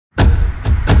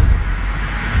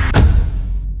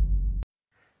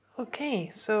Okay,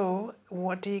 so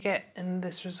what do you get in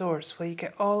this resource? Well, you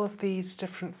get all of these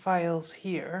different files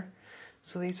here.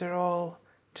 So these are all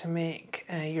to make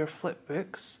your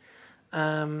flipbooks.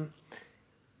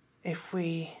 If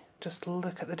we just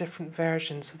look at the different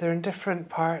versions, so they're in different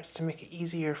parts to make it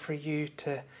easier for you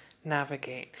to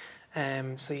navigate.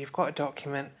 So you've got a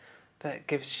document that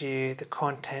gives you the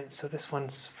content. So this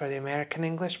one's for the American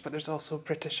English, but there's also a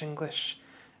British English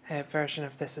version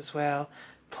of this as well.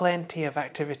 Plenty of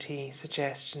activity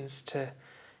suggestions to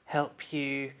help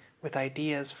you with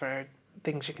ideas for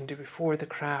things you can do before the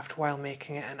craft, while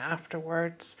making it, and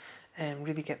afterwards, and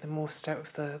really get the most out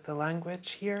of the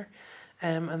language here.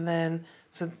 And then,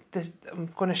 so this, I'm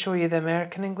going to show you the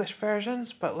American English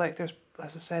versions, but like there's,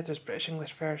 as I said, there's British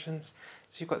English versions.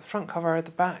 So you've got the front cover,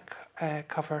 the back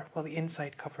cover, well, the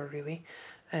inside cover really.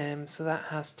 So that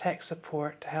has text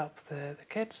support to help the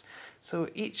kids. So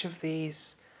each of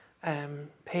these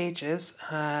pages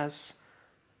has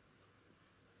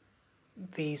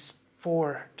these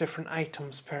 4 different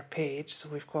items per page. So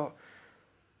we've got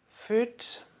food,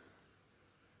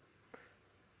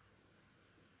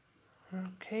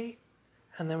 okay,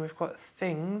 and then we've got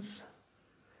things,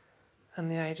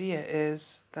 and the idea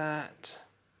is that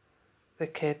the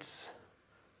kids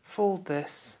fold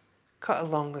this, cut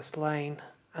along this line,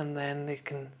 and then they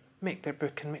can make their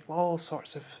book and make all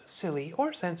sorts of silly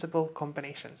or sensible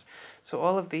combinations. So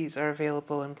all of these are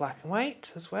available in black and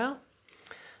white as well.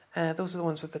 Those are the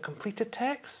ones with the completed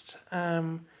text.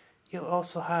 You'll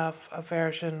also have a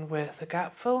version with a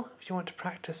gap fill if you want to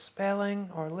practice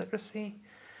spelling or literacy.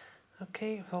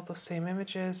 Okay, with all those same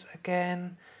images,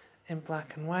 again in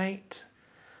black and white.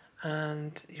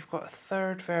 And you've got a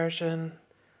third version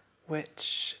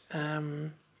which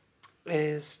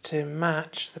is to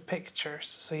match the pictures.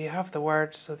 So you have the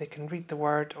words so they can read the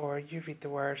word, or you read the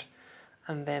word,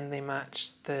 and then they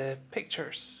match the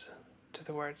pictures to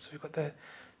the words. So we've got the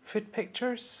food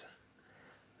pictures,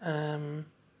 in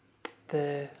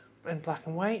black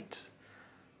and white,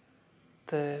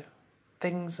 the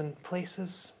things and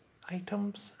places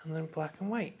items, and then black and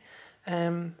white.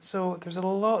 So there's a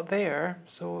lot there.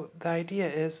 So the idea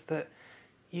is that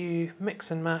you mix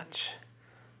and match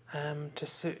to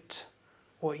suit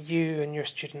what you and your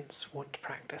students want to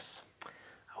practice. I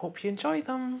hope you enjoy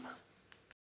them.